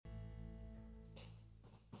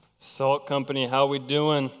Salt Company, how we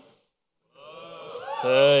doing?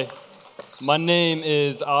 Hey, my name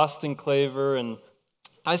is Austin Kloewer, and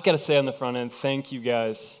I just got to say on the front end, thank you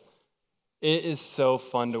guys. It is so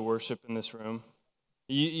fun to worship in this room.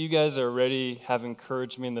 You guys already have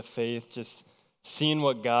encouraged me in the faith, just seeing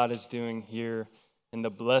what God is doing here in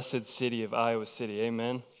the blessed city of Iowa City.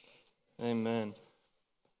 Amen? Amen.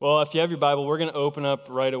 Well, if you have your Bible, we're going to open up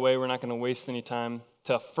right away. We're not going to waste any time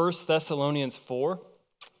to 1 Thessalonians 4.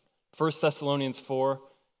 1 Thessalonians 4.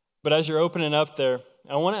 But as you're opening up there,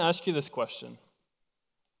 I want to ask you this question.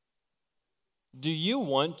 Do you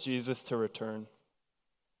want Jesus to return?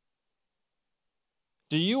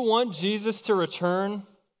 Do you want Jesus to return?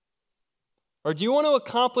 Or do you want to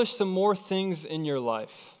accomplish some more things in your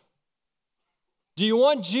life? Do you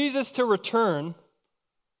want Jesus to return?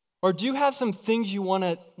 Or do you have some things you want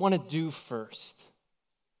to do first?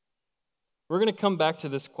 We're going to come back to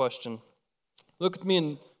this question. Look with me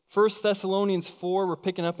in 1 Thessalonians 4, we're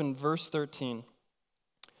picking up in verse 13.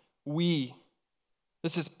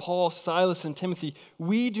 This is Paul, Silas, and Timothy,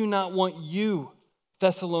 we do not want you,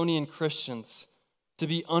 Thessalonian Christians, to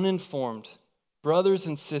be uninformed, brothers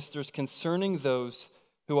and sisters, concerning those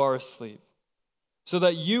who are asleep, so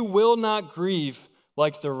that you will not grieve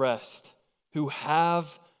like the rest, who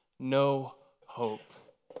have no hope.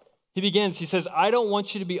 He says, I don't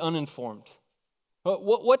want you to be uninformed.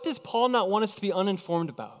 What does Paul not want us to be uninformed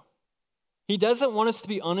about? He doesn't want us to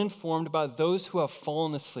be uninformed about those who have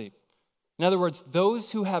fallen asleep. In other words,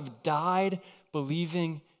 those who have died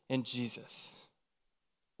believing in Jesus.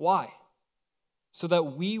 Why? So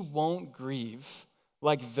that we won't grieve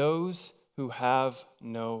like those who have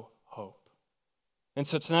no hope. And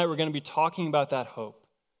so tonight we're going to be talking about that hope.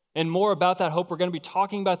 And more about that hope, we're going to be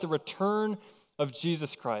talking about the return of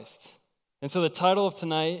Jesus Christ. And so the title of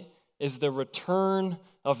tonight is The Return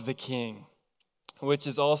of the King, which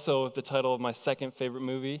is also the title of my second favorite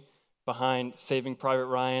movie, behind Saving Private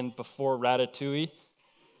Ryan, before Ratatouille.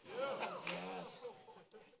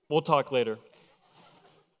 We'll talk later.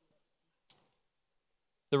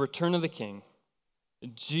 The Return of the King.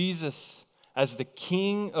 Jesus, as the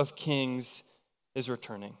King of Kings, is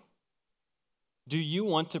returning. Do you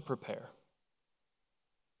want to prepare?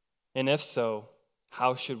 And if so,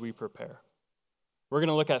 how should we prepare? We're going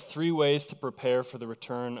to look at 3 ways to prepare for the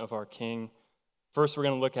return of our King. First, we're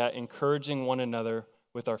going to look at encouraging one another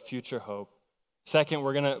with our future hope. Second,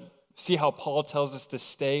 we're going to see how Paul tells us to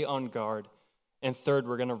stay on guard. And third,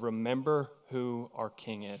 we're going to remember who our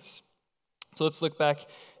King is. So let's look back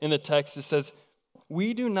in the text. It says,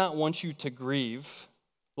 we do not want you to grieve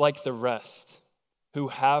like the rest who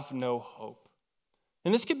have no hope.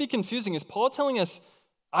 And this could be confusing. Is Paul telling us,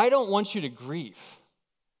 I don't want you to grieve?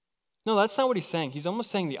 No, that's not what he's saying. He's almost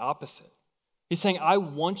saying the opposite. He's saying, I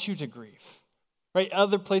want you to grieve. Right?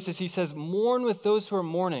 Other places he says, mourn with those who are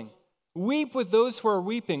mourning. Weep with those who are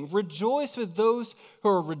weeping. Rejoice with those who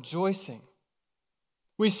are rejoicing.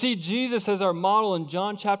 We see Jesus as our model in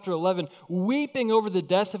John chapter 11, weeping over the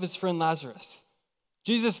death of his friend Lazarus.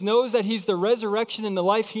 Jesus knows that he's the resurrection and the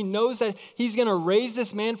life. He knows that he's going to raise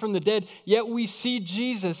this man from the dead, yet we see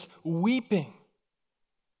Jesus weeping.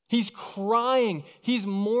 He's crying. He's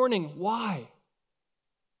mourning. Why?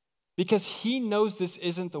 Because he knows this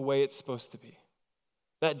isn't the way it's supposed to be.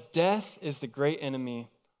 That death is the great enemy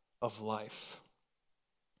of life.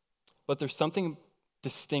 But there's something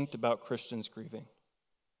distinct about Christians grieving.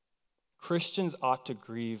 Christians ought to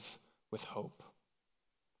grieve with hope.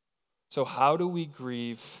 So how do we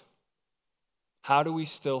grieve? How do we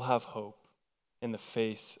still have hope in the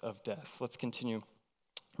face of death? Let's continue.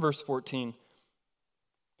 Verse 14.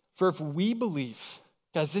 For if we believe,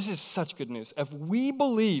 guys, this is such good news. If we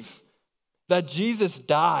believe that Jesus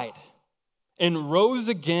died and rose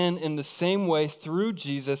again in the same way through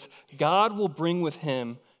Jesus, God will bring with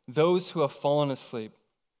him those who have fallen asleep.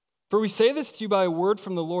 For we say this to you by a word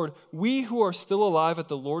from the Lord, we who are still alive at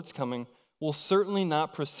the Lord's coming will certainly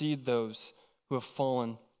not precede those who have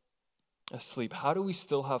fallen asleep. How do we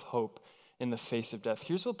still have hope in the face of death?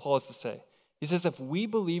 Here's what Paul has to say. He says, if we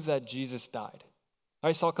believe that Jesus died, all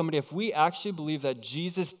right, Salt Company, if we actually believe that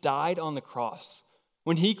Jesus died on the cross,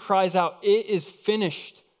 when he cries out, it is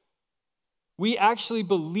finished, we actually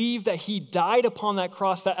believe that he died upon that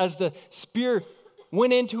cross, that as the spear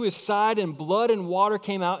went into his side and blood and water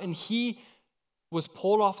came out and he was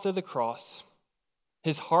pulled off to the cross.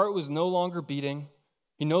 His heart was no longer beating.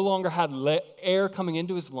 He no longer had air coming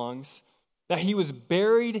into his lungs, that he was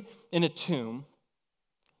buried in a tomb,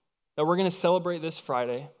 that we're going to celebrate this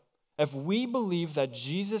Friday. If we believe that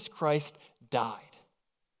Jesus Christ died,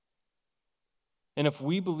 and if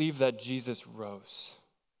we believe that Jesus rose,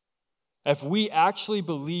 if we actually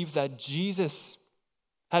believe that Jesus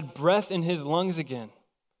had breath in his lungs again,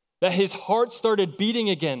 that his heart started beating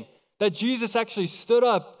again, that Jesus actually stood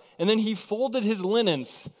up and then he folded his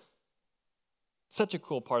linens. Such a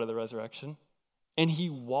cool part of the resurrection. And he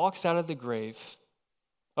walks out of the grave,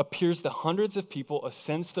 appears to hundreds of people,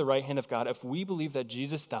 ascends to the right hand of God. If we believe that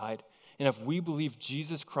Jesus died, and if we believe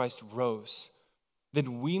Jesus Christ rose,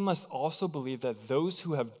 then we must also believe that those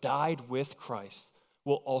who have died with Christ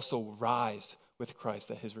will also rise with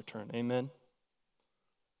Christ at his return. Amen?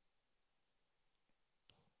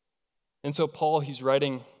 And so Paul, he's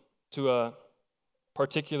writing to a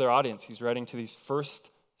particular audience. He's writing to these first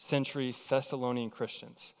century Thessalonian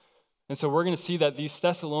Christians. And so we're going to see that these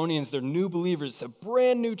Thessalonians, they're new believers, a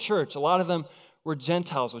brand new church. A lot of them were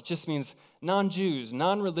Gentiles, which just means non-Jews,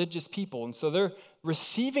 non-religious people. And so they're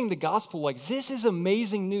receiving the gospel like this is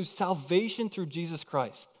amazing news, salvation through Jesus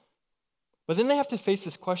Christ. But then they have to face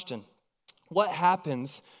this question: what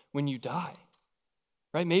happens when you die?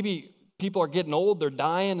 Right? Maybe people are getting old, they're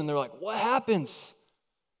dying, and they're like, what happens?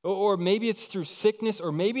 Or maybe it's through sickness,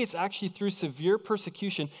 or maybe it's actually through severe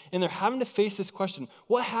persecution, and they're having to face this question: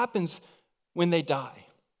 what happens when they die?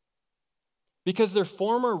 Because their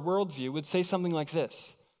former worldview would say something like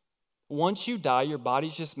this: once you die, your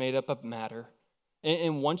body's just made up of matter,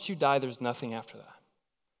 and once you die, there's nothing after that.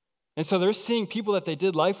 And so they're seeing people that they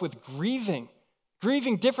did life with grieving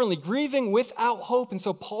differently, grieving without hope. And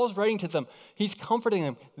so Paul's writing to them, he's comforting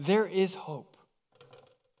them. There is hope.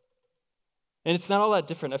 And it's not all that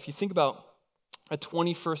different. If you think about a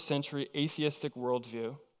 21st century atheistic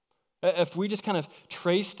worldview, if we just kind of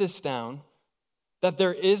trace this down, that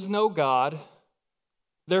there is no God,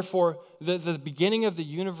 therefore the beginning of the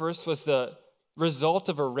universe was the result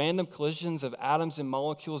of a random collisions of atoms and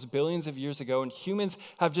molecules billions of years ago, and humans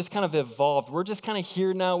have just kind of evolved. We're just kind of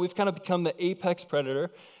here now. We've kind of become the apex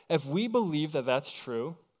predator. If we believe that that's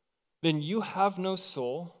true, then you have no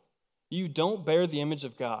soul. You don't bear the image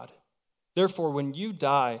of God. Therefore, when you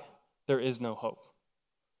die, there is no hope.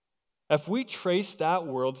 If we trace that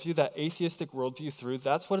worldview, that atheistic worldview through,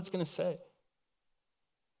 that's what it's going to say.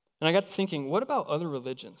 And I got to thinking, what about other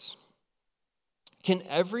religions? Can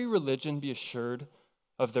every religion be assured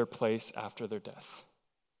of their place after their death?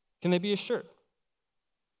 Can they be assured?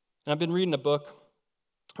 And I've been reading a book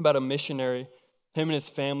about a missionary, him and his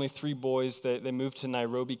family, 3 boys, they moved to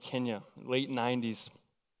Nairobi, Kenya, late 90s.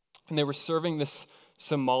 And they were serving this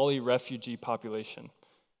Somali refugee population.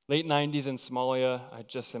 Late 90s in Somalia, I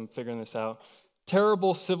just am figuring this out.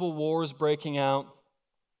 Terrible civil wars breaking out,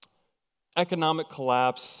 economic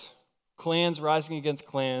collapse, clans rising against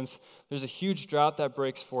clans. There's a huge drought that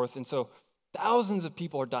breaks forth. And so thousands of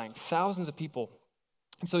people are dying, thousands of people.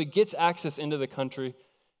 And so he gets access into the country,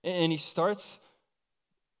 and he starts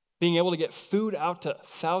being able to get food out to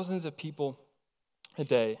thousands of people a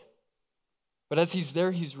day. But as he's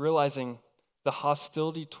there, he's realizing the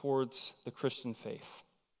hostility towards the Christian faith.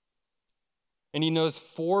 And he knows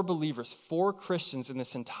 4 believers, 4 Christians in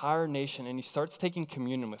this entire nation, and he starts taking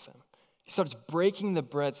communion with them. He starts breaking the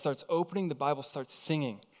bread, starts opening the Bible, starts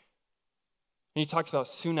singing. And he talks about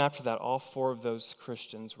soon after that, all 4 of those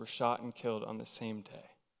Christians were shot and killed on the same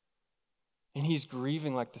day. And he's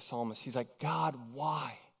grieving like the psalmist. He's like, God,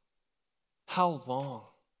 why? How long?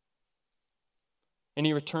 And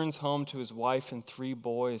he returns home to his wife and 3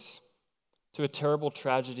 boys, to a terrible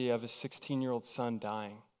tragedy of his 16-year-old son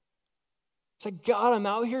dying. It's like, God, I'm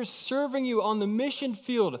out here serving you on the mission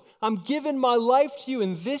field. I'm giving my life to you,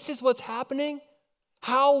 and this is what's happening?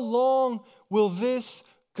 How long will this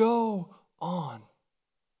go on?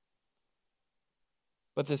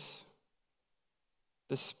 But this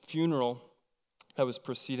funeral that was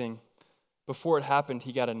proceeding, before it happened,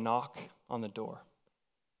 he got a knock on the door.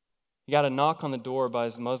 He got a knock on the door by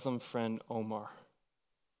his Muslim friend, Omar.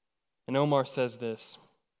 And Omar says this: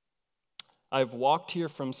 I've walked here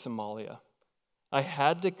from Somalia. I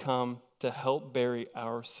had to come to help bury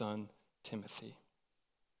our son, Timothy.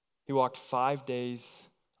 He walked 5 days,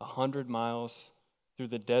 100 miles through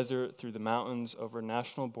the desert, through the mountains, over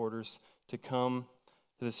national borders to come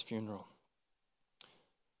to this funeral.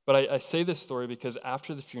 But I say this story because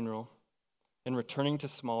after the funeral and returning to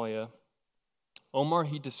Somalia, Omar,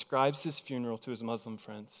 he describes this funeral to his Muslim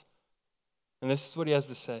friends. And this is what he has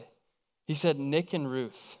to say. He said, Nick and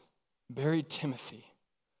Ruth buried Timothy,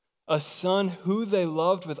 a son who they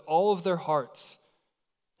loved with all of their hearts.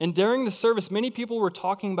 And during the service, many people were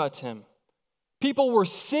talking about Tim. People were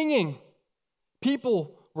singing.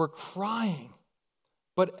 People were crying.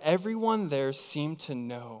 But everyone there seemed to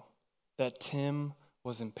know that Tim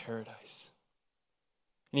was in paradise.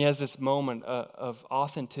 And he has this moment of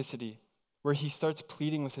authenticity where he starts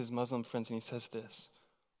pleading with his Muslim friends, and he says this: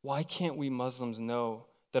 why can't we Muslims know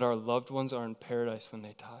that our loved ones are in paradise when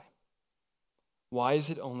they die? Why is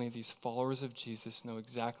it only these followers of Jesus know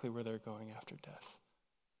exactly where they're going after death?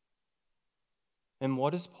 And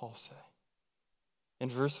what does Paul say? In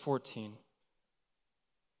verse 14,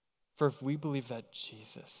 for if we believe that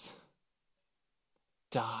Jesus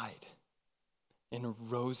died and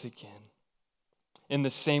rose again, in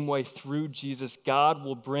the same way, through Jesus, God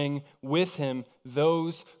will bring with him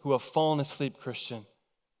those who have fallen asleep, Christian.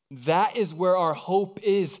 That is where our hope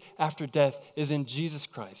is after death, is in Jesus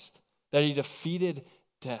Christ, that he defeated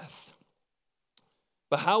death.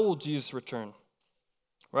 But how will Jesus return?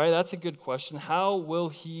 Right? That's a good question. How will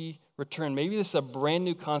he return? Maybe this is a brand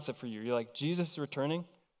new concept for you. You're like, Jesus is returning?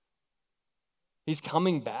 He's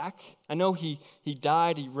coming back? I know he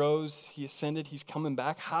died, he rose, he ascended, he's coming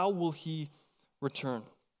back. How will he return?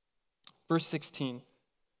 Verse 16,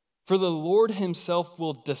 for the Lord himself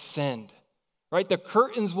will descend. Right? The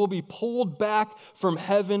curtains will be pulled back from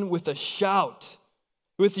heaven with a shout,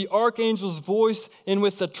 with the archangel's voice, and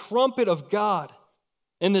with the trumpet of God.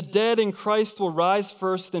 And the dead in Christ will rise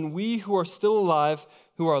first, and we who are still alive,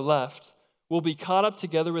 who are left, will be caught up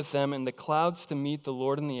together with them in the clouds to meet the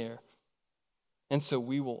Lord in the air. And so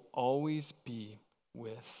we will always be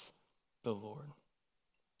with the Lord.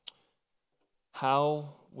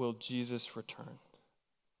 How will Jesus return?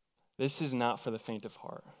 This is not for the faint of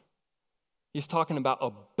heart. He's talking about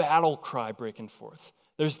a battle cry breaking forth.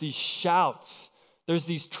 There's these shouts. There's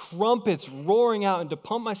these trumpets roaring out. And to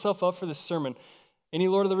pump myself up for this sermon, any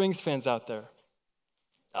Lord of the Rings fans out there?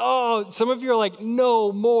 Oh, some of you are like,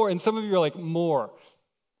 no, more. And some of you are like, more.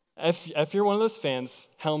 If you're one of those fans,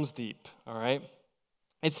 Helm's Deep, all right?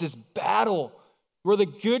 It's this battle where the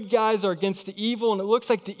good guys are against the evil, and it looks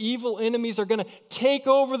like the evil enemies are going to take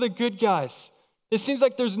over the good guys. It seems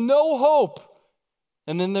like there's no hope.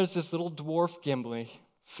 And then there's this little dwarf Gimli,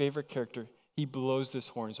 favorite character. He blows this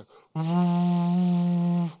horn. He's like,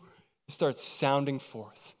 he starts sounding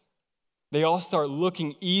forth. They all start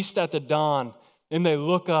looking east at the dawn, and they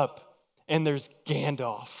look up, and there's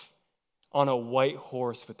Gandalf on a white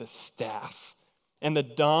horse with a staff. And the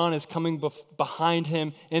dawn is coming behind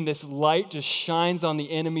him, and this light just shines on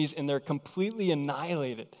the enemies, and they're completely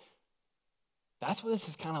annihilated. That's what this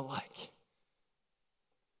is kind of like.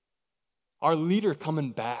 Our leader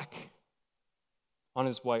coming back on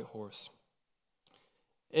his white horse.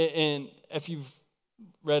 And if you've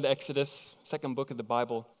read Exodus, second book of the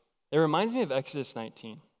Bible, it reminds me of Exodus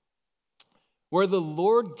 19, where the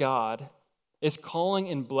Lord God is calling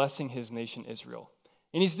and blessing his nation Israel.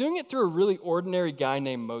 And he's doing it through a really ordinary guy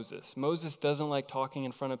named Moses. Moses doesn't like talking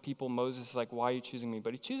in front of people. Moses is like, why are you choosing me?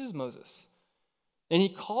 But he chooses Moses. And he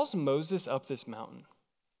calls Moses up this mountain.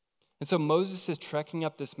 And so Moses is trekking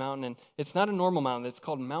up this mountain, and it's not a normal mountain. It's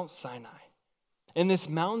called Mount Sinai. And this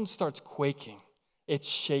mountain starts quaking. It's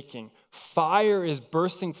shaking. Fire is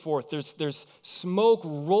bursting forth. There's smoke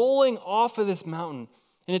rolling off of this mountain.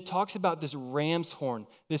 And it talks about this ram's horn,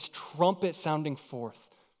 this trumpet sounding forth,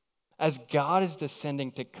 as God is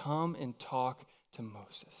descending to come and talk to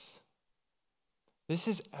Moses. This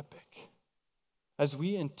is epic as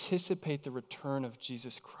we anticipate the return of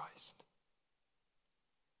Jesus Christ.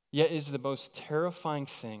 Yet it is the most terrifying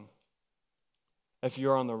thing if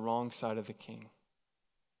you're on the wrong side of the king.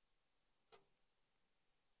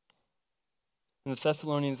 In the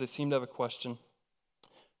Thessalonians, they seem to have a question.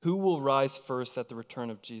 Who will rise first at the return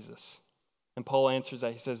of Jesus? And Paul answers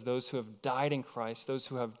that. He says, those who have died in Christ, those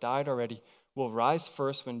who have died already, will rise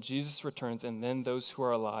first when Jesus returns, and then those who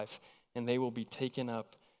are alive, and they will be taken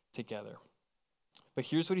up together. But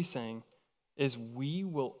here's what he's saying, is we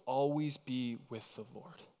will always be with the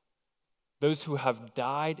Lord. Those who have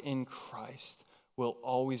died in Christ will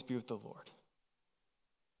always be with the Lord.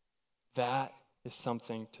 That is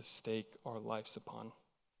something to stake our lives upon.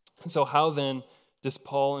 And so how then does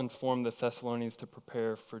Paul inform the Thessalonians to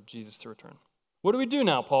prepare for Jesus to return? What do we do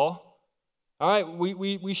now, Paul? All right,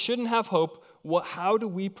 we shouldn't have hope. How do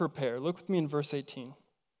we prepare? Look with me in verse 18.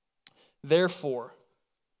 Therefore,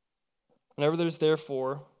 whenever there's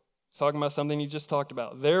therefore, it's talking about something you just talked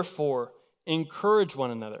about. Therefore, encourage one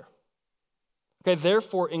another. Okay,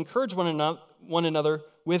 therefore, encourage one another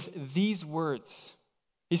with these words.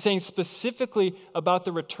 He's saying specifically about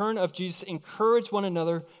the return of Jesus, encourage one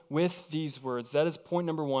another with these words. That is point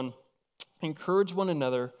number one. Encourage one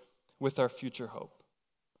another with our future hope.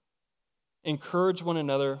 Encourage one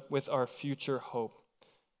another with our future hope.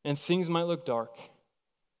 And things might look dark.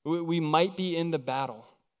 We might be in the battle,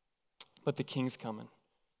 but the king's coming.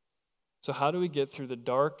 So how do we get through the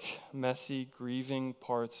dark, messy, grieving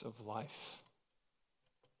parts of life?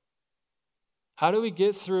 How do we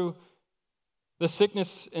get through the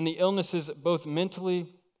sickness and the illnesses, both mentally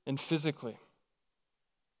and physically?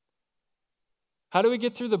 How do we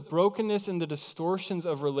get through the brokenness and the distortions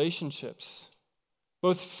of relationships,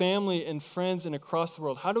 both family and friends and across the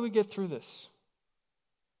world? How do we get through this?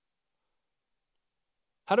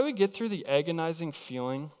 How do we get through the agonizing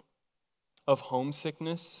feeling of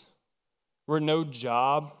homesickness, where no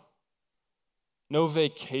job, no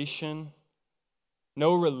vacation,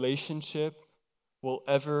 no relationship will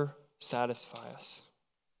ever satisfy us?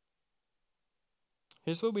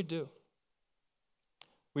 Here's what we do.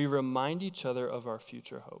 We remind each other of our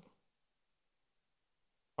future hope,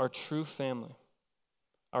 our true family,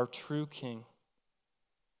 our true King.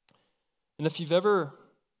 And if you've ever,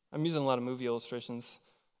 I'm using a lot of movie illustrations.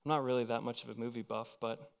 I'm not really that much of a movie buff,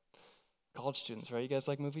 but college students, right? You guys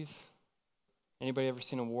like movies? Anybody ever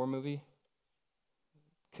seen a war movie?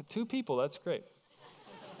 2 people, that's great.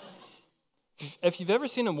 If you've ever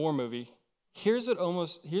seen a war movie, here's what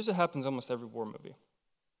happens almost every war movie.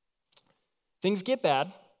 Things get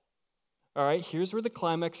bad. All right, here's where the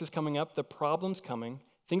climax is coming up, the problem's coming.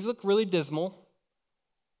 Things look really dismal.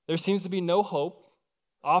 There seems to be no hope.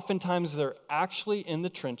 Oftentimes they're actually in the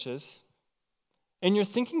trenches. And you're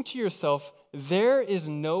thinking to yourself, there is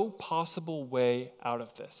no possible way out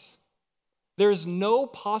of this. There's no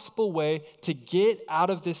possible way to get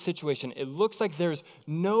out of this situation. It looks like there's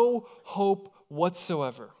no hope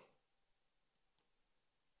whatsoever.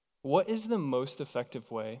 What is the most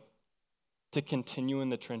effective way to continue in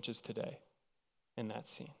the trenches today in that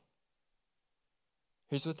scene?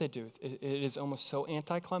 Here's what they do. It is almost so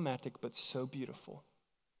anticlimactic, but so beautiful.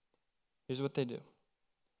 Here's what they do.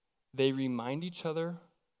 They remind each other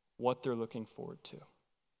what they're looking forward to.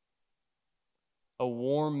 A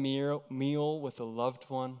warm meal with a loved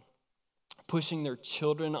one, pushing their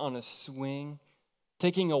children on a swing,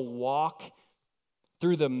 taking a walk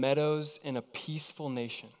through the meadows in a peaceful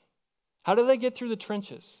nation. How do they get through the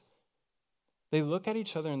trenches? They look at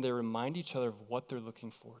each other and they remind each other of what they're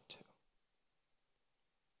looking forward to.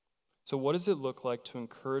 So what does it look like to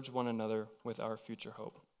encourage one another with our future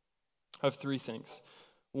hope? I have 3 things.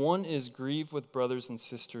 One is grieve with brothers and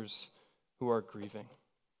sisters who are grieving.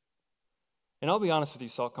 And I'll be honest with you,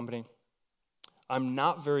 Salt Company, I'm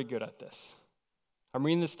not very good at this. I'm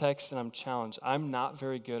reading this text and I'm challenged. I'm not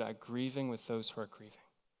very good at grieving with those who are grieving.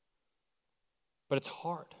 But it's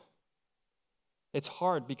hard. It's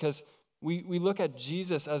hard because we look at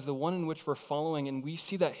Jesus as the one in which we're following, and we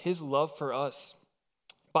see that his love for us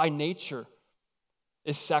by nature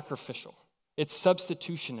is sacrificial. It's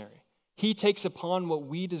substitutionary. He takes upon what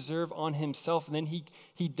we deserve on himself, and then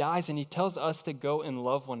he dies, and he tells us to go and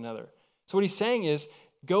love one another. So what he's saying is,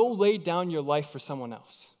 go lay down your life for someone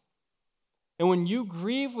else. And when you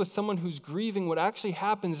grieve with someone who's grieving, what actually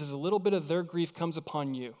happens is a little bit of their grief comes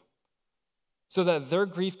upon you, so that their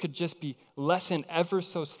grief could just be lessened ever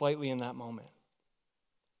so slightly in that moment.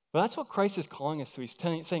 Well, that's what Christ is calling us to. He's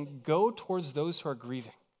saying, go towards those who are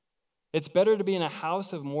grieving. It's better to be in a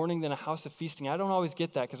house of mourning than a house of feasting. I don't always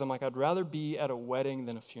get that because I'm like, I'd rather be at a wedding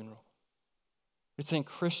than a funeral. It's saying,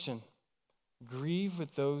 Christian, grieve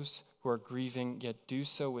with those who are grieving, yet do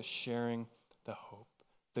so with sharing the hope,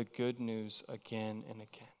 the good news again and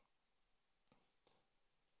again.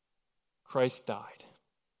 Christ died.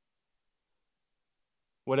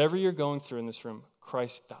 Whatever you're going through in this room,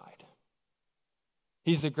 Christ died.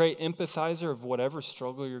 He's the great empathizer of whatever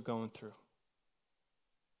struggle you're going through.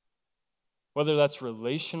 Whether that's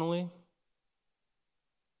relationally,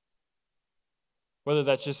 whether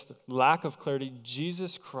that's just lack of clarity,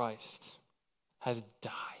 Jesus Christ has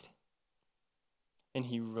died. And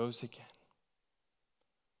he rose again.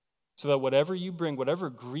 So that whatever you bring, whatever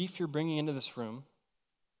grief you're bringing into this room,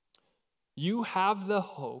 you have the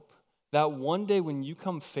hope that one day when you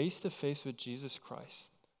come face to face with Jesus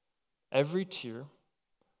Christ, every tear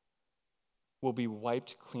will be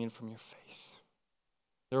wiped clean from your face.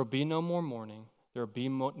 There will be no more mourning. There will be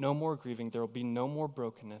no more grieving. There will be no more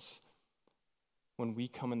brokenness when we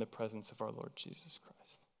come in the presence of our Lord Jesus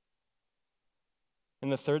Christ.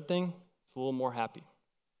 And the third thing, it's a little more happy.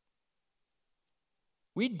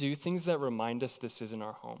 We do things that remind us this isn't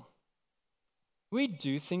our home. We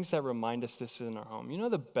do things that remind us this isn't our home. You know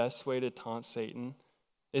the best way to taunt Satan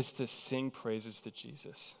is to sing praises to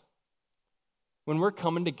Jesus. When we're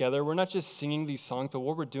coming together, we're not just singing these songs, but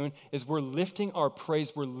what we're doing is we're lifting our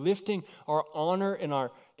praise, we're lifting our honor and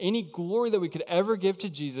our any glory that we could ever give to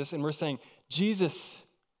Jesus, and we're saying, Jesus,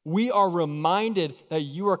 we are reminded that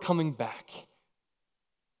you are coming back.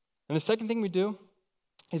 And the second thing we do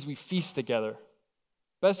is we feast together.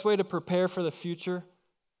 Best way to prepare for the future,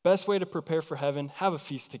 best way to prepare for heaven, have a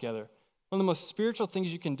feast together. One of the most spiritual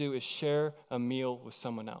things you can do is share a meal with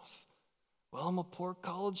someone else. Well, I'm a poor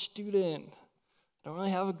college student. I don't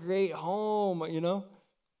really have a great home,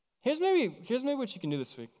 Here's maybe what you can do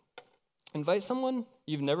this week. Invite someone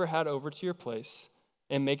you've never had over to your place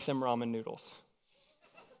and make them ramen noodles.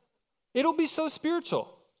 It'll be so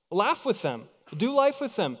spiritual. Laugh with them. Do life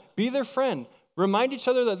with them. Be their friend. Remind each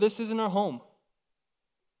other that this isn't our home.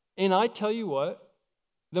 And I tell you what,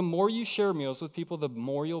 the more you share meals with people, the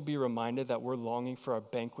more you'll be reminded that we're longing for our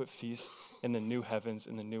banquet feast in the new heavens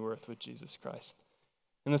and the new earth with Jesus Christ.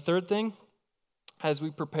 And the third thing, as we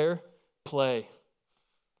prepare, play.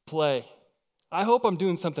 Play. I hope I'm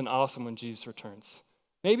doing something awesome when Jesus returns.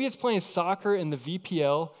 Maybe it's playing soccer in the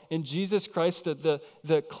VPL, and Jesus Christ,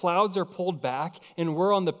 the clouds are pulled back, and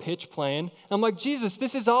we're on the pitch playing. And I'm like, Jesus,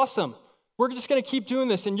 this is awesome. We're just going to keep doing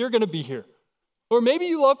this, and you're going to be here. Or maybe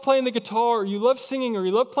you love playing the guitar, or you love singing, or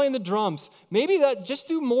you love playing the drums. Maybe just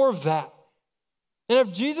do more of that. And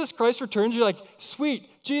if Jesus Christ returns, you're like, sweet,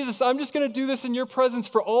 Jesus, I'm just going to do this in your presence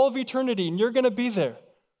for all of eternity, and you're going to be there.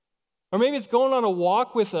 Or maybe it's going on a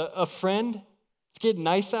walk with a friend. It's getting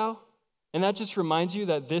nice out, and that just reminds you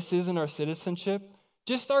that this isn't our citizenship.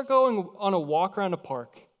 Just start going on a walk around a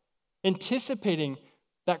park, anticipating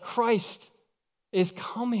that Christ is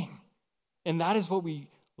coming, and that is what we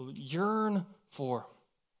yearn for.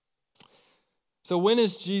 So when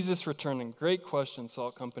is Jesus returning? Great question,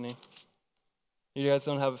 Salt Company. You guys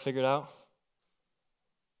don't have it figured out?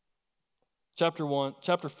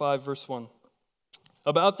 Chapter 5, verse 1.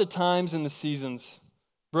 About the times and the seasons,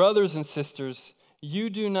 brothers and sisters, you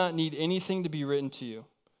do not need anything to be written to you.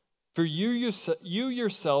 For you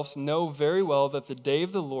yourselves know very well that the day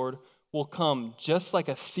of the Lord will come just like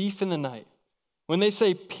a thief in the night. When they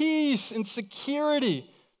say peace and security,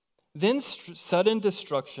 then sudden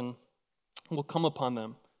destruction will come upon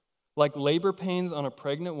them, like labor pains on a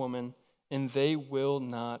pregnant woman, and they will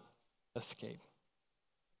not escape.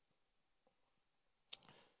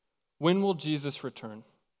 When will Jesus return?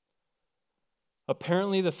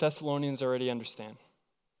 Apparently, the Thessalonians already understand.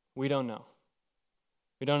 We don't know.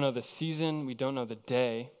 We don't know the season. We don't know the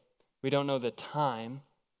day. We don't know the time.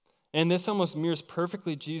 And this almost mirrors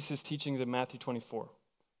perfectly Jesus' teachings in Matthew 24, where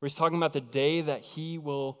he's talking about the day that he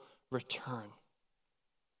will return.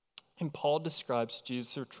 And Paul describes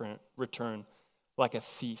Jesus' return like a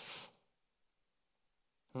thief.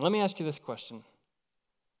 And let me ask you this question.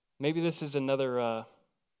 Maybe this is another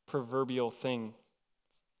proverbial thing,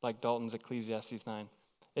 like Dalton's Ecclesiastes 9.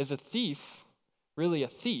 Is a thief really a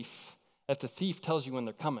thief if the thief tells you when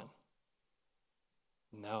they're coming?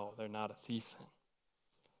 No, they're not a thief.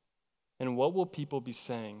 And what will people be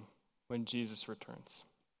saying when Jesus returns?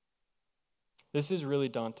 This is really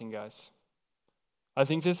daunting, guys. I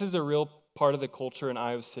think this is a real part of the culture in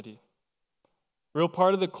Iowa City. Real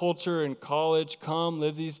part of the culture in college. Come,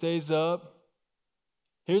 live these days up.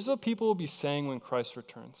 Here's what people will be saying when Christ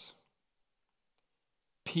returns.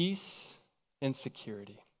 Peace and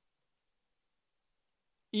security.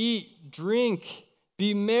 Eat, drink,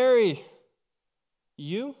 be merry.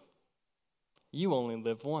 You only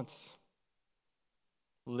live once.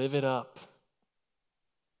 Live it up.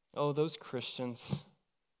 Oh, those Christians.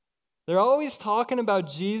 They're always talking about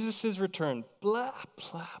Jesus' return. Blah,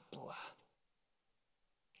 blah, blah.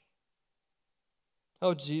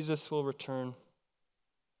 Oh, Jesus will return.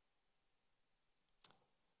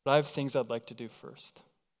 But I have things I'd like to do first.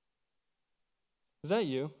 Is that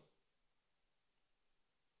you?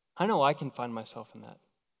 I know I can find myself in that.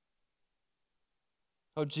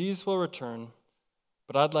 Oh, Jesus will return,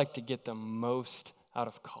 but I'd like to get the most out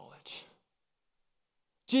of college.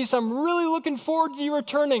 Jesus, I'm really looking forward to you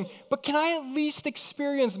returning, but can I at least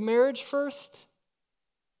experience marriage first?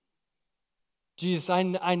 Jesus,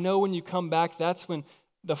 I know when you come back, that's when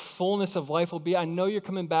the fullness of life will be. I know you're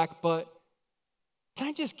coming back, but can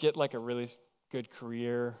I just get like a really good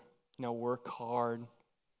career, work hard?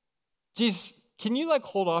 Jesus, can you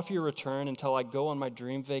hold off your return until I go on my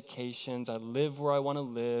dream vacations, I live where I want to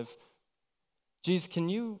live? Jesus, can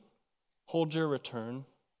you hold your return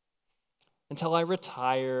until I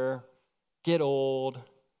retire, get old,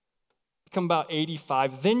 become about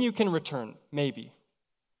 85, then you can return, maybe.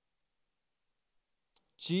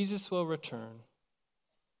 Jesus will return.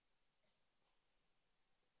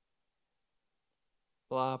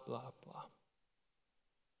 Blah, blah, blah.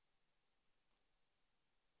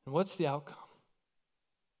 And what's the outcome?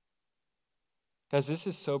 Guys, this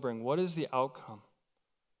is sobering. What is the outcome?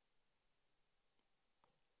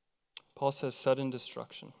 Paul says sudden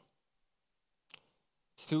destruction.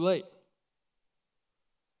 It's too late.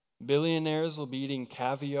 Billionaires will be eating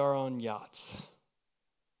caviar on yachts.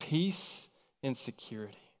 Peace and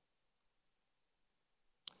security.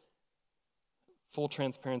 full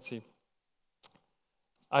transparency,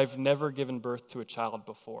 I've never given birth to a child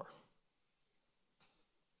before.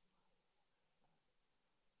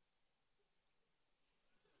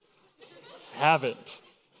 Haven't.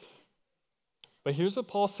 But here's what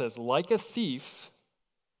Paul says, like a thief,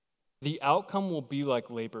 the outcome will be like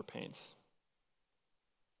labor pains.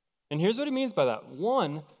 And here's what he means by that.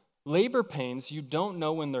 One, labor pains, you don't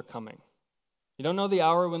know when they're coming. You don't know the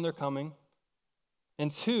hour when they're coming.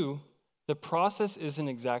 And two, the process isn't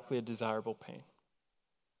exactly a desirable pain.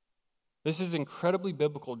 This is incredibly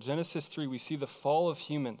biblical. Genesis 3, we see the fall of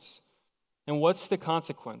humans. And what's the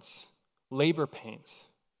consequence? Labor pains.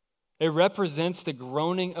 It represents the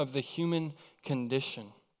groaning of the human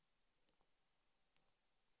condition.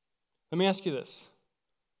 Let me ask you this.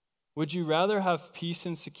 Would you rather have peace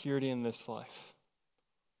and security in this life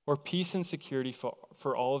or peace and security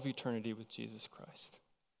for all of eternity with Jesus Christ?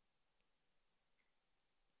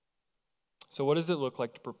 So what does it look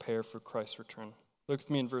like to prepare for Christ's return? Look with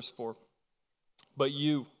me in verse 4. But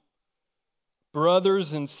you,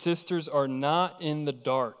 brothers and sisters, are not in the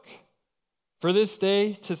dark, for this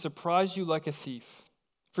day to surprise you like a thief.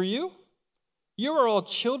 For you are all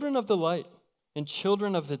children of the light and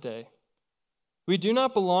children of the day. We do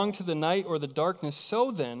not belong to the night or the darkness,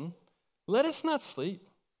 so then, let us not sleep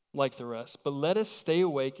like the rest, but let us stay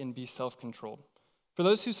awake and be self-controlled. For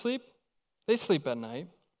those who sleep, they sleep at night,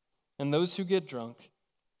 and those who get drunk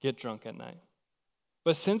at night.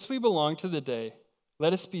 But since we belong to the day,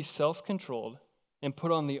 let us be self-controlled and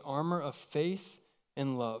put on the armor of faith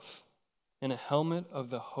and love and a helmet of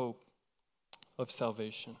the hope of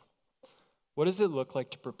salvation. What does it look like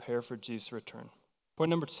to prepare for Jesus' return? Point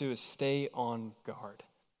number 2 is stay on guard.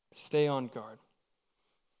 Stay on guard.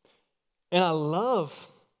 And I love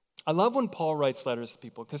when Paul writes letters to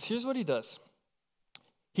people, because here's what he does.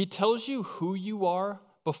 He tells you who you are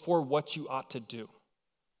before what you ought to do.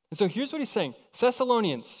 And so here's what he's saying.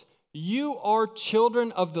 Thessalonians, you are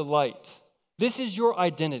children of the light. This is your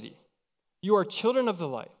identity. You are children of the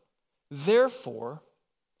light. Therefore,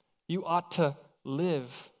 you ought to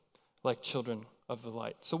live like children of the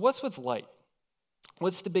light. So what's with light?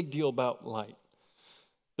 What's the big deal about light?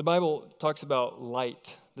 The Bible talks about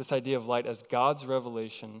light, this idea of light, as God's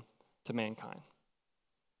revelation to mankind.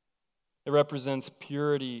 It represents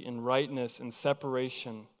purity and rightness and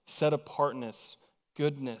separation, set apartness,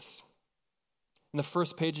 goodness. In the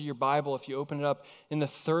first page of your Bible, if you open it up, in the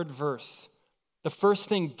 3rd verse, the first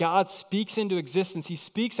thing God speaks into existence, he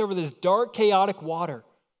speaks over this dark, chaotic water.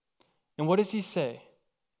 And what does he say?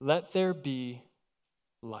 Let there be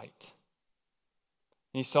light.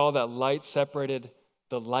 And he saw that light separated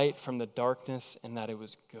the light from the darkness and that it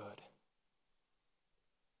was good.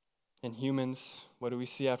 And humans, what do we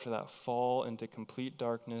see after that? Fall into complete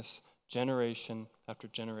darkness, generation after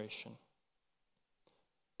generation.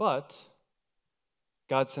 But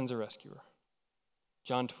God sends a rescuer.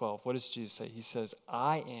 John 12, what does Jesus say? He says,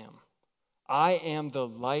 I am the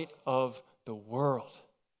light of the world.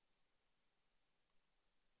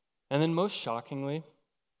 And then most shockingly,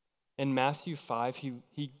 in Matthew 5,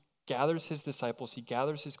 he gathers his disciples, he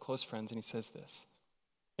gathers his close friends, and he says this.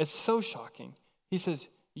 It's so shocking. He says,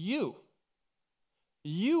 you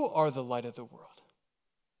are the light of the world.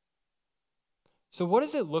 So what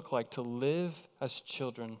does it look like to live as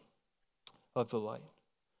children of the light?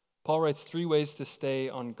 Paul writes 3 ways to stay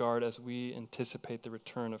on guard as we anticipate the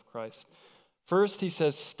return of Christ. First, he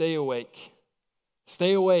says, stay awake.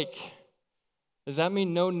 Stay awake. Does that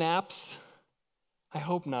mean no naps? I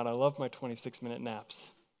hope not. I love my 26-minute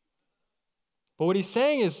naps. But what he's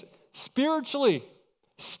saying is, spiritually,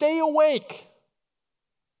 stay awake.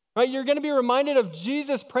 Right? You're going to be reminded of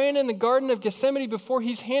Jesus praying in the Garden of Gethsemane before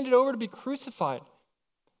he's handed over to be crucified.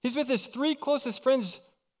 He's with his 3 closest friends,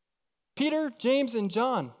 Peter, James, and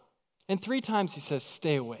John. And 3 times he says,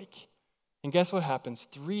 stay awake. And guess what happens?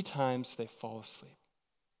 3 times they fall asleep.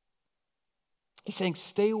 He's saying,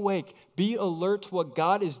 stay awake. Be alert to what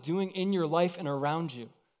God is doing in your life and around you.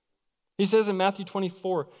 He says in Matthew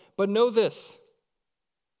 24, but know this.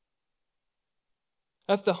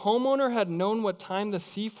 If the homeowner had known what time the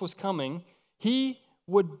thief was coming, he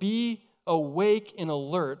would be awake and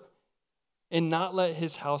alert and not let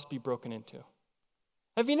his house be broken into.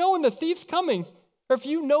 If you know when the thief's coming, or if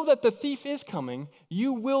you know that the thief is coming,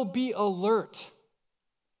 you will be alert.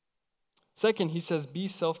 Second, he says, be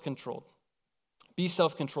self-controlled. Be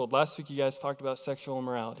self-controlled. Last week, you guys talked about sexual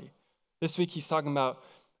immorality. This week, he's talking about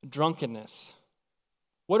drunkenness.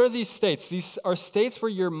 What are these states? These are states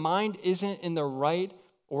where your mind isn't in the right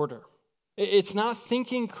order. It's not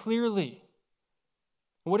thinking clearly.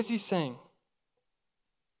 What is he saying?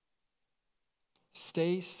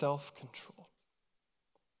 Stay self-controlled.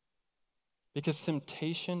 Because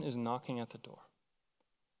temptation is knocking at the door.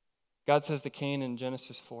 God says to Cain in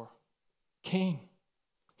Genesis 4, Cain,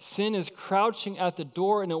 sin is crouching at the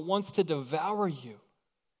door and it wants to devour you.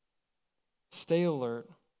 Stay alert,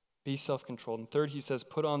 be self-controlled. And third, he says,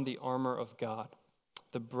 put on the armor of God,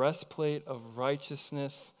 the breastplate of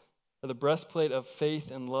righteousness, or the breastplate of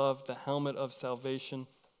faith and love, the helmet of salvation.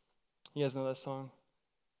 You guys know that song?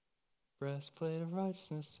 Breastplate of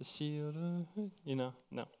righteousness, the shield of,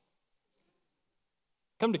 no.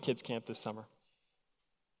 Come to kids camp this summer.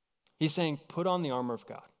 He's saying, put on the armor of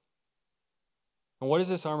God. And what is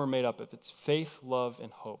this armor made up of? It's faith, love,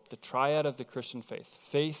 and hope. The triad of the Christian faith.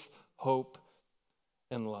 Faith, hope,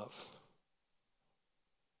 and love.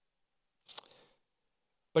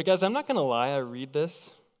 But guys, I'm not going to lie. I read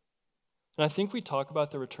this, and I think we talk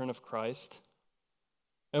about the return of Christ,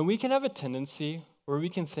 and we can have a tendency where we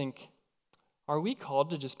can think, are we called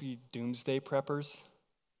to just be doomsday preppers?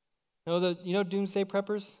 You know doomsday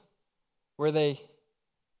preppers? Where they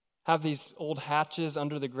have these old hatches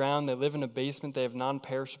under the ground, they live in a basement, they have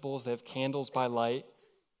non-perishables, they have candles by light,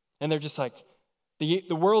 and they're just like, the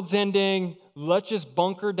world's ending, let's just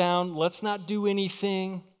bunker down, let's not do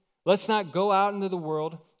anything, let's not go out into the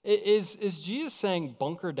world. Is Jesus saying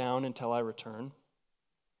bunker down until I return?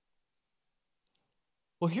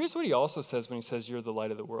 Well, here's what he also says when he says you're the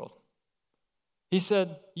light of the world. He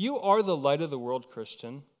said, you are the light of the world,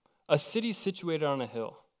 Christian, a city situated on a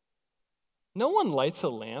hill. No one lights a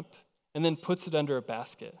lamp and then puts it under a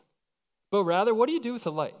basket. But rather, what do you do with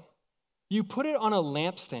the light? You put it on a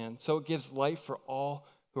lampstand so it gives light for all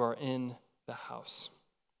who are in the house.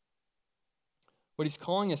 What he's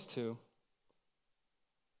calling us to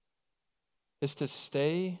is to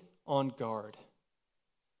stay on guard,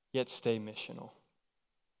 yet stay missional.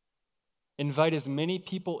 Invite as many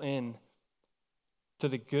people in to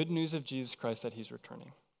the good news of Jesus Christ that he's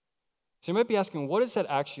returning. So you might be asking, what does that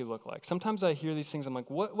actually look like? Sometimes I hear these things, I'm like,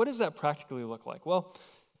 what does that practically look like? Well,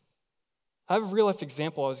 I have a real life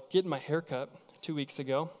example. I was getting my hair cut 2 weeks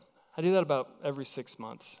ago. I do that about every 6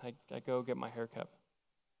 months. I go get my hair cut.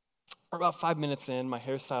 We're about 5 minutes in, my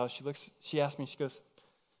hairstylist, she asked me, she goes,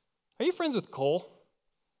 are you friends with Cole?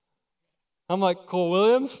 I'm like, Cole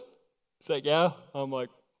Williams? She's like, yeah. I'm like,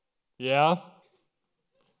 yeah.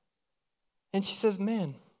 And she says,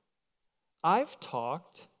 man, I've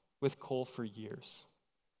talked with Cole for years.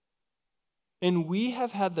 And we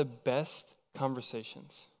have had the best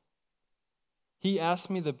conversations. He asks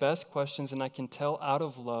me the best questions, and I can tell out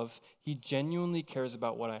of love he genuinely cares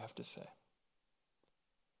about what I have to say.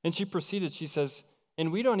 And she proceeded, she says,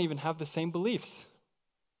 and we don't even have the same beliefs.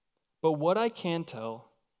 But what I can tell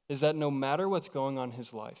is that no matter what's going on in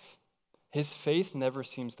his life, his faith never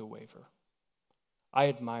seems to waver. I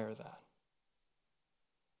admire that.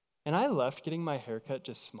 And I left getting my haircut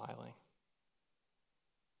just smiling.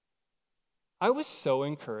 I was so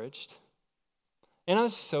encouraged, and I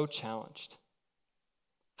was so challenged.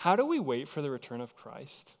 How do we wait for the return of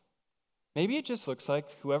Christ? Maybe it just looks like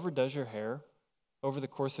whoever does your hair over the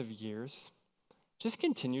course of years, just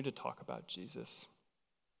continue to talk about Jesus.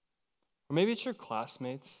 Or maybe it's your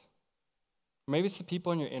classmates. Or maybe it's the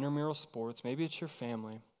people in your intramural sports. Maybe it's your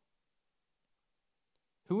family.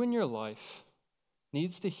 Who in your life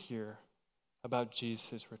needs to hear about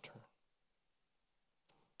Jesus' return?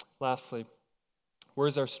 Lastly, where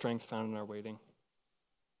is our strength found in our waiting?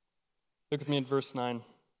 Look with me at verse 9.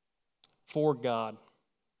 For God.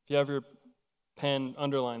 If you have your pen,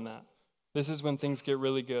 underline that. This is when things get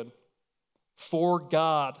really good. For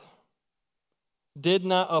God did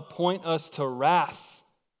not appoint us to wrath,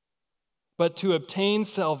 but to obtain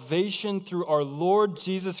salvation through our Lord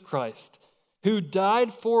Jesus Christ, who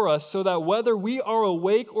died for us so that whether we are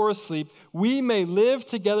awake or asleep, we may live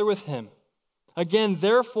together with him. Again,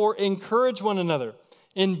 therefore, encourage one another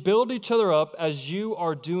and build each other up as you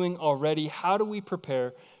are doing already. How do we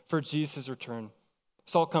prepare for Jesus' return?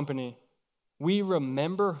 Salt Company, we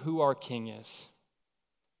remember who our King is.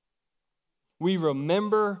 We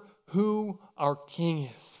remember who our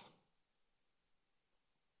King is.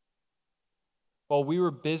 While we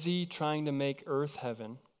were busy trying to make earth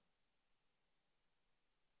heaven,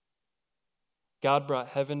 God brought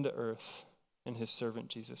heaven to earth in his servant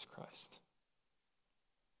Jesus Christ.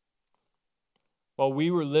 While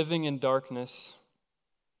we were living in darkness,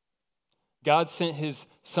 God sent his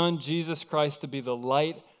son Jesus Christ to be the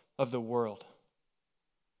light of the world.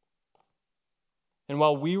 And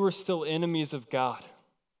while we were still enemies of God,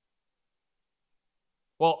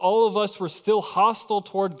 while all of us were still hostile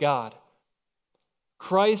toward God,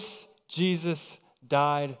 Christ Jesus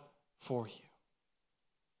died for you.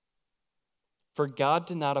 For God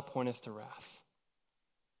did not appoint us to wrath,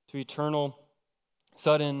 to eternal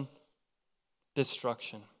sudden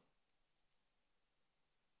destruction.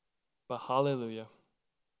 But hallelujah,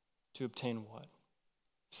 to obtain what?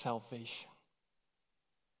 Salvation.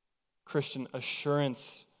 Christian,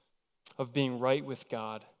 assurance of being right with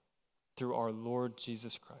God through our Lord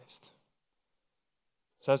Jesus Christ.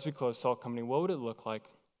 So as we close, Salt Company, what would it look like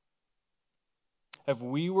if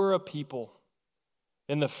we were a people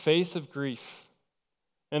in the face of grief,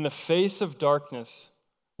 in the face of darkness?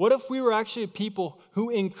 What if we were actually a people who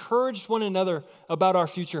encouraged one another about our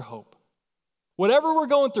future hope? Whatever we're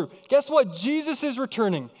going through, guess what? Jesus is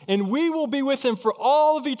returning, and we will be with him for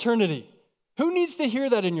all of eternity. Who needs to hear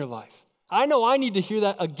that in your life? I know I need to hear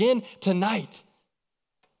that again tonight.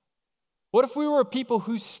 What if we were a people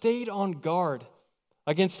who stayed on guard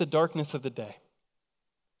against the darkness of the day?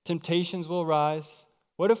 Temptations will rise.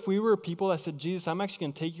 What if we were a people that said, Jesus, I'm actually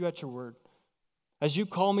going to take you at your word. As you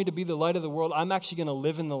call me to be the light of the world, I'm actually going to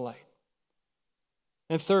live in the light.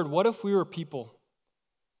 And third, what if we were people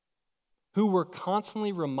who were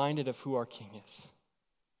constantly reminded of who our King is?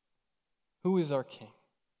 Who is our King?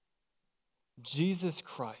 Jesus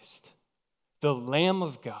Christ, the Lamb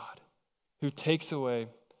of God, who takes away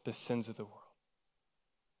the sins of the world.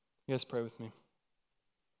 You guys pray with me.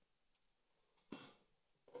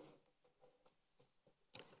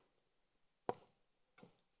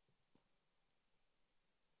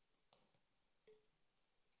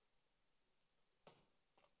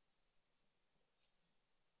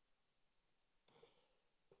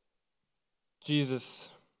 Jesus,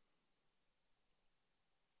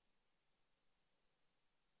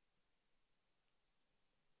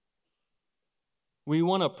 we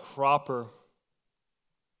want a proper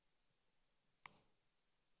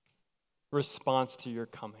response to your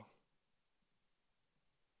coming.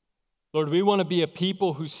 Lord, we want to be a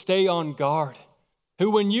people who stay on guard,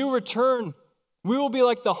 who when you return, we will be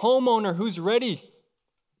like the homeowner who's ready,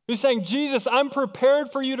 who's saying, Jesus, I'm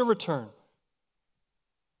prepared for you to return.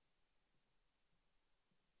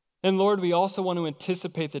 And Lord, we also want to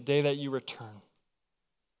anticipate the day that you return.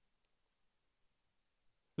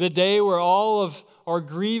 The day where all of our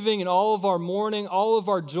grieving and all of our mourning, all of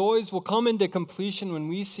our joys will come into completion when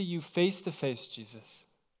we see you face to face, Jesus.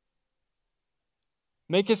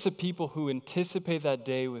 Make us a people who anticipate that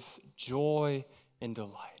day with joy and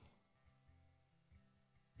delight.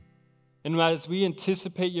 And as we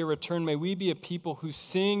anticipate your return, may we be a people who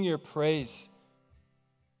sing your praise.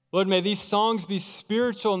 Lord, may these songs be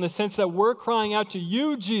spiritual in the sense that we're crying out to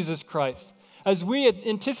you, Jesus Christ, as we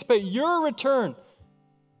anticipate your return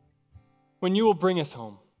when you will bring us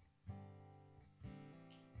home.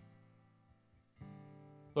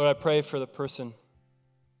 Lord, I pray for the person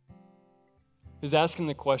who's asking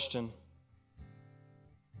the question,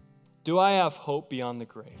 do I have hope beyond the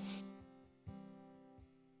grave?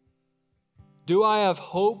 Do I have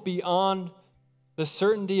hope beyond the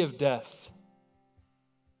certainty of death?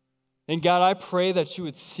 And God, I pray that you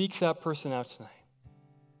would seek that person out tonight.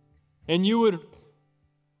 And you would,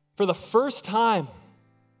 for the first time,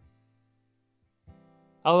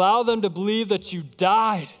 allow them to believe that you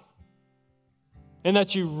died and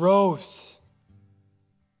that you rose.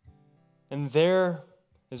 And there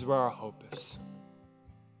is where our hope is.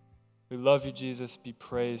 We love you, Jesus. Be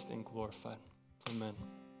praised and glorified. Amen.